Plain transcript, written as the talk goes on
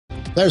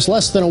There's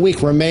less than a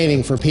week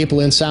remaining for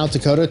people in South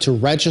Dakota to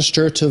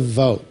register to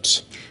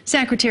vote.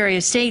 Secretary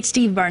of State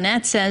Steve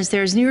Barnett says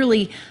there's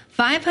nearly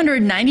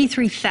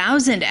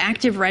 593,000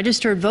 active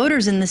registered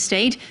voters in the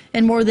state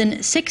and more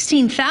than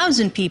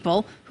 16,000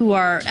 people who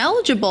are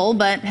eligible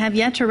but have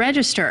yet to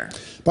register.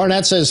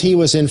 Barnett says he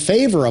was in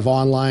favor of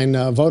online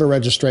voter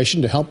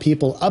registration to help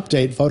people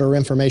update voter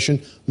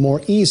information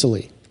more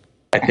easily.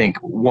 I think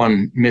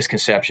one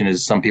misconception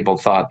is some people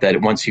thought that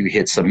once you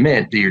hit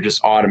submit, you're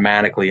just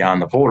automatically on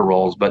the voter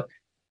rolls. But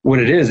what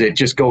it is, it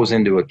just goes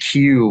into a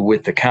queue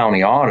with the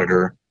county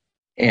auditor,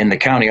 and the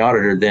county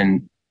auditor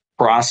then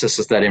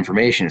processes that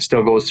information. It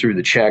still goes through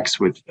the checks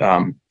with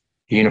the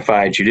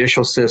Unified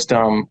Judicial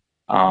System,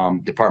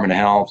 Department of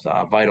Health,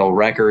 vital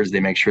records. They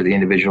make sure the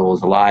individual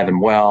is alive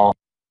and well.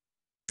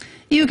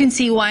 You can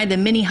see why the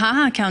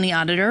Minnehaha County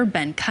Auditor,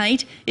 Ben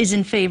Kite, is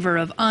in favor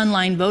of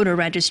online voter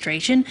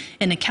registration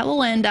in a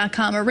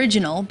KELOLAND.com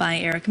original by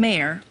Eric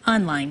Mayer,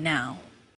 online now.